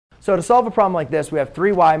So to solve a problem like this, we have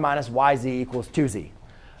 3y minus yz equals 2z.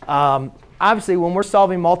 Obviously, when we're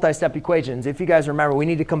solving multi-step equations, if you guys remember, we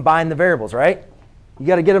need to combine the variables, right? You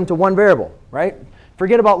got to get them to one variable, right?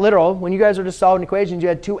 Forget about literal. When you guys are just solving equations, you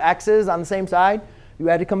had two x's on the same side. You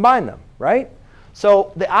had to combine them, right?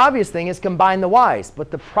 So the obvious thing is combine the y's.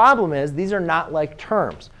 But the problem is these are not like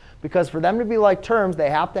terms. Because for them to be like terms, they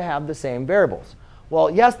have to have the same variables.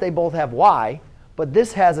 Well, yes, they both have y. But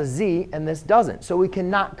this has a z, and this doesn't. So we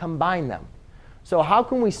cannot combine them. So how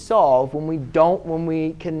can we solve when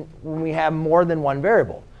we have more than one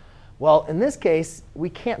variable? Well, in this case, we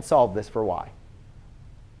can't solve this for y.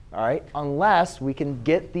 All right, unless we can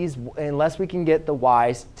get the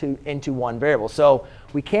y's into one variable. So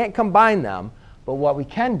we can't combine them, but what we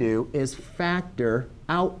can do is factor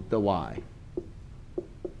out the y.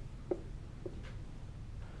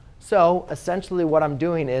 So essentially what I'm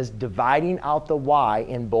doing is dividing out the y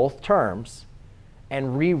in both terms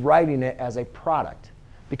and rewriting it as a product.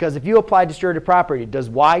 Because if you apply distributive property, does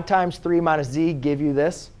y times 3 minus z give you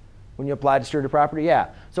this when you apply distributive property?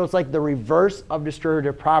 Yeah. So it's like the reverse of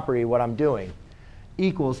distributive property, what I'm doing,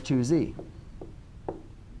 equals 2z.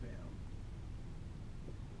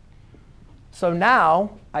 So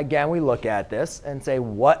now, again, we look at this and say,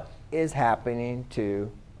 what is happening to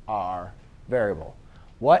our variable?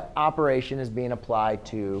 What operation is being applied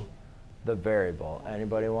to the variable?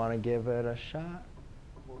 Anybody want to give it a shot?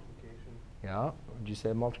 Multiplication. Yeah. Would you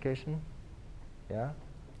say multiplication? Yeah.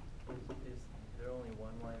 Is there only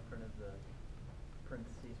one y in front of the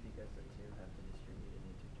parentheses because the two have to distribute it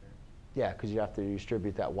into terms? Yeah, because you have to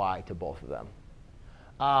distribute that y to both of them.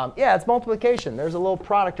 Yeah, it's multiplication. There's a little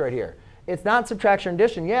product right here. It's not subtraction and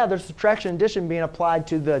addition. Yeah, there's subtraction and addition being applied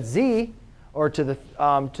to the z, or to the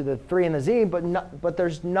 3 and the z, but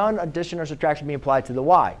there's none addition or subtraction being applied to the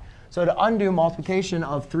y. So to undo multiplication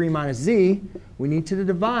of 3 minus z, we need to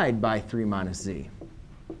divide by 3 minus z.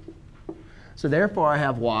 So therefore, I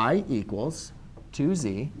have y equals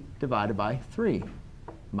 2z divided by 3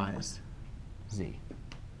 minus z.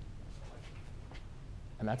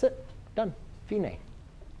 And that's it. Done. Fine.